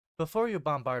Before you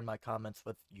bombard my comments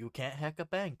with, "You can't hack a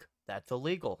bank, that's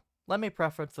illegal," let me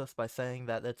preface this by saying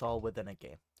that it's all within a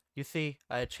game. You see,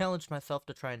 I had challenged myself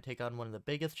to try and take on one of the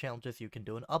biggest challenges you can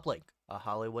do in Uplink, a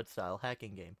Hollywood-style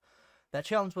hacking game. That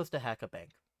challenge was to hack a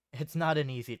bank. It's not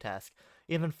an easy task.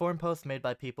 Even forum posts made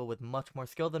by people with much more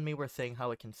skill than me were saying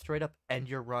how it can straight up end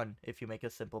your run if you make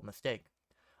a simple mistake.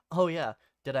 Oh yeah,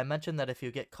 did I mention that if you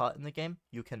get caught in the game,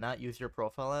 you cannot use your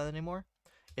profile anymore?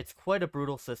 It's quite a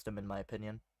brutal system in my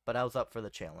opinion, but I was up for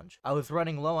the challenge. I was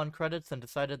running low on credits and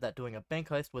decided that doing a bank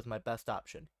heist was my best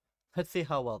option. Let's see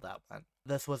how well that went.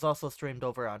 This was also streamed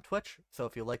over on Twitch, so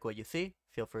if you like what you see,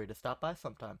 feel free to stop by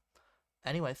sometime.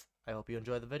 Anyways, I hope you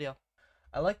enjoy the video.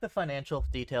 I like the financial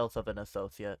details of an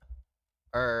associate.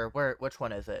 Which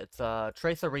one is it? It's,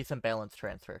 trace a recent balance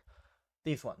transfer.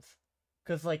 These ones.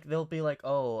 Because, like, they'll be like,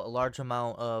 oh, a large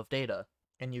amount of data,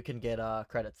 and you can get,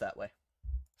 credits that way.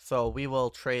 So we will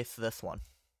trace this one.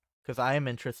 Because I am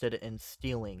interested in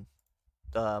stealing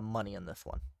the money in this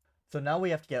one. So now we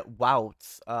have to get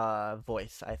Wout's,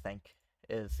 voice, I think,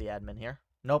 is the admin here.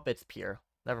 Nope, it's Pierre.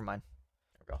 Never mind.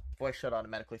 There we go. Voice should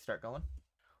automatically start going.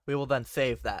 We will then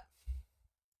save that.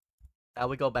 Now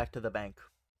we go back to the bank.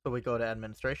 So we go to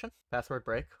administration, password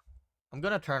break. I'm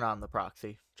going to turn on the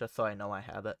proxy, just so I know I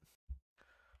have it.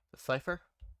 The cipher.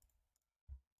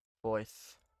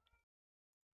 Voice.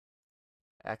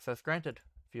 Access granted.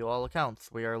 View all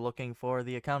accounts. We are looking for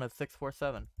the account of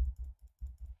 647.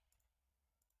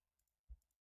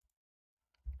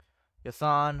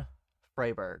 Yasan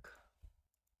Freiberg.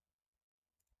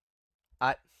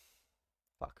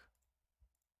 Fuck.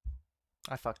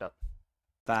 I fucked up.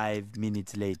 5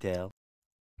 minutes later.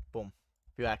 Boom.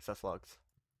 View access logs.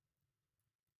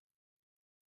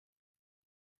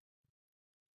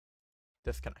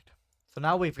 Disconnect. So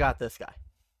now we've got this guy.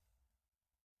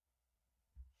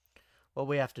 What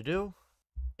we have to do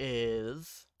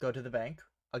is go to the bank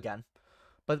again,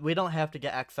 but we don't have to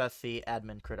get access the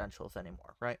admin credentials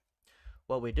anymore, right?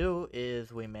 What we do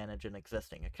is we manage an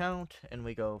existing account and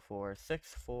we go for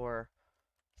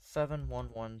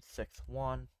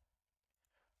 6471161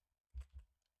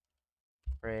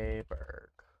 Freiberg.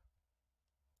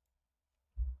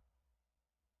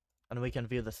 And we can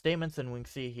view the statements and we can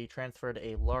see he transferred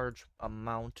a large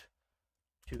amount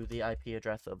to the IP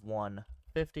address of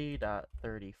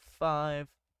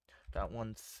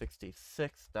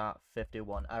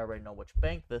 150.35.166.51. I already know which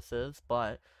bank this is,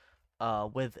 but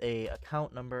with a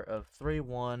account number of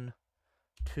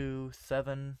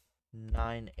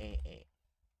 3127988.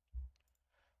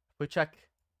 If we check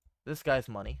this guy's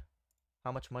money,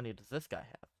 how much money does this guy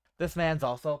have? This man's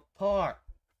also poor.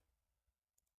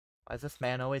 Why is this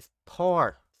man always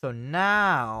poor? So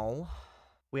now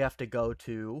we have to go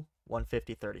to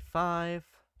 150.35,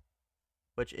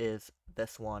 which is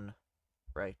this one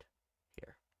right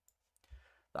here.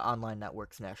 The Online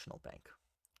Networks National Bank.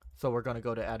 So we're going to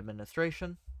go to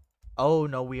administration. Oh,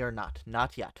 no, we are not.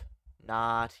 Not yet.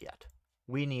 Not yet.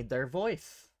 We need their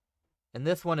voice. And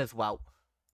this one is Wout.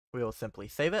 We will simply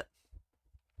save it.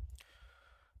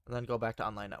 And then go back to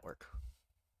Online Network.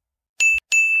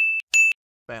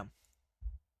 Bam.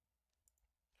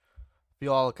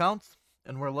 View all accounts.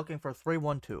 And we're looking for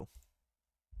 312.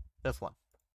 This one.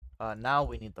 Now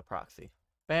we need the proxy.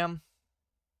 Bam.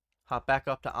 Hop back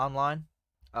up to online.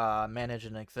 Manage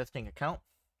an existing account.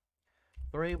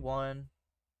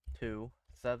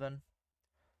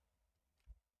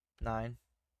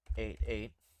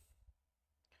 3127988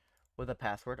 with a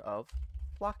password of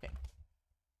blocking.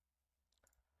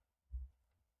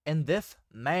 And this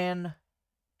man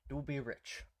do be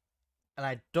rich. And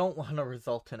I don't want to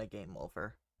result in a game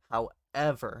over.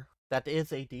 However, that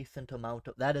is a decent amount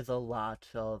of, that is a lot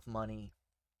of money.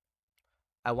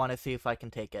 I want to see if I can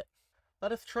take it.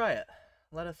 Let us try it.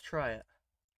 Let us try it.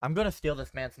 I'm going to steal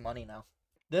this man's money now.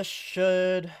 This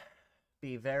should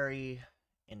be very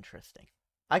interesting.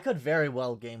 I could very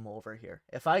well game over here.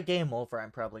 If I game over,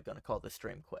 I'm probably going to call the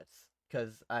stream quits.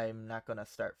 Because I'm not going to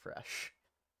start fresh.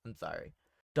 I'm sorry.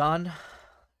 Done.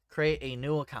 Create a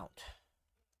new account.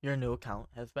 Your new account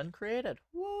has been created.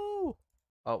 Woo!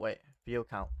 Oh, wait. View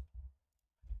account.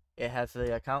 It has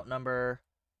the account number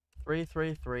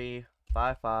 3335544.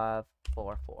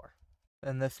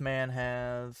 And this man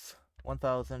has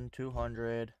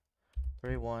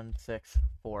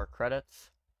 1,200.3164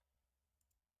 credits.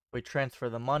 We transfer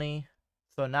the money.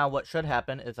 So now what should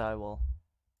happen is I will...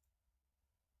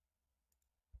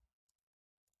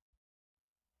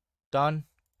 Done.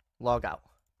 Log out.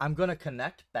 I'm going to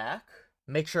connect back.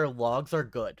 Make sure logs are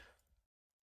good.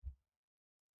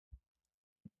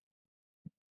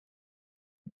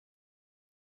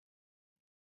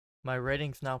 My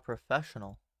rating's now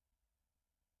professional.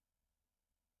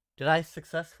 Did I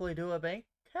successfully do a bank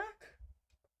hack?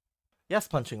 Yes,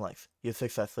 Punching Lights, you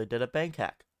successfully did a bank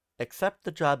hack. Except the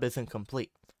job isn't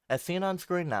complete. As seen on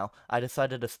screen now, I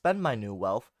decided to spend my new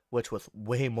wealth, which was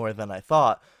way more than I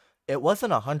thought. It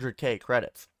wasn't 100k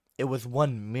credits. It was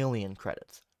 1 million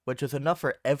credits, which is enough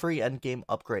for every endgame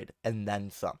upgrade and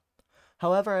then some.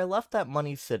 However, I left that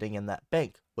money sitting in that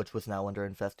bank, which was now under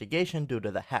investigation due to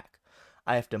the hack.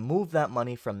 I have to move that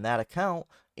money from that account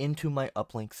into my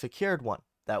uplink secured one.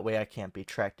 That way I can't be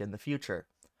tracked in the future.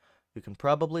 You can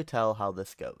probably tell how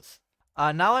this goes.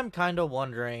 Now I'm kind of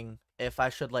wondering if I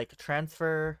should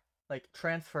transfer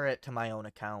it to my own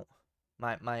account,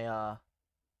 my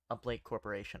Uplink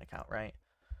Corporation account, right?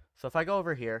 So if I go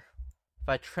over here, if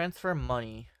I transfer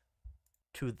money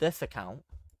to this account,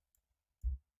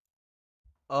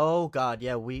 oh god,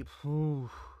 yeah, whew.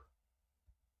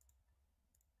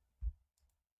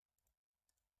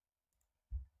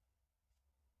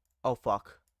 Oh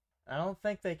fuck. I don't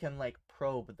think they can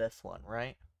probe this one,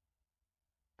 right?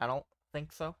 I don't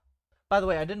think so. By the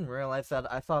way, I didn't realize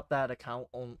that. I thought that account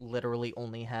literally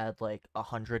only had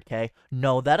 100k.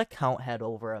 No, that account had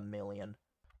over 1 million.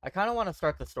 I kind of want to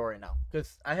start the story now,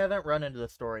 because I haven't run into the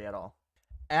story at all.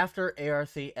 After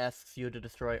ARC asks you to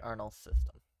destroy Arnold's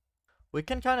system. We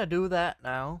can kind of do that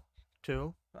now,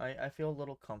 too. I feel a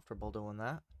little comfortable doing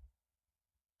that.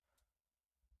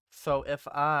 So if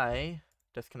I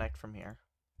disconnect from here.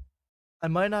 I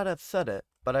might not have said it,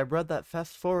 but I read that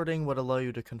fast forwarding would allow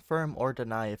you to confirm or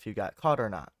deny if you got caught or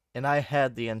not, and I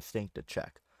had the instinct to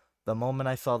check. The moment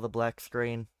I saw the black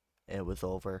screen, it was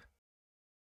over.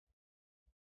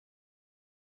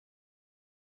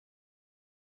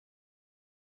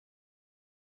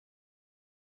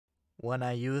 When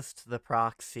I used the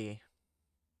proxy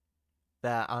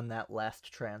on that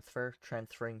last transfer,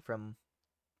 transferring from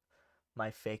my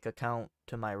fake account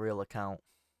to my real account,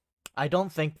 I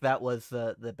don't think that was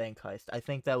the bank heist. I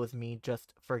think that was me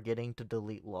just forgetting to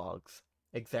delete logs.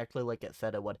 Exactly like it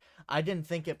said it would. I didn't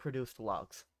think it produced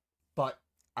logs. But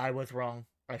I was wrong.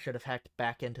 I should have hacked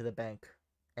back into the bank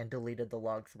and deleted the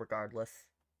logs regardless.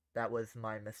 That was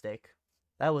my mistake.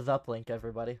 That was Uplink,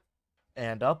 everybody.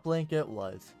 And Uplink it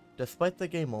was. Despite the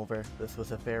game over, this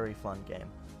was a very fun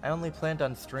game. I only planned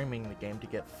on streaming the game to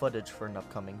get footage for an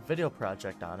upcoming video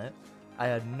project on it. I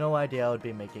had no idea I would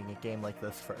be making a game like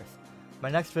this first. My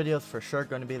next video is for sure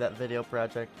going to be that video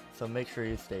project, so make sure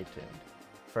you stay tuned.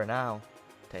 For now,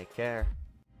 take care.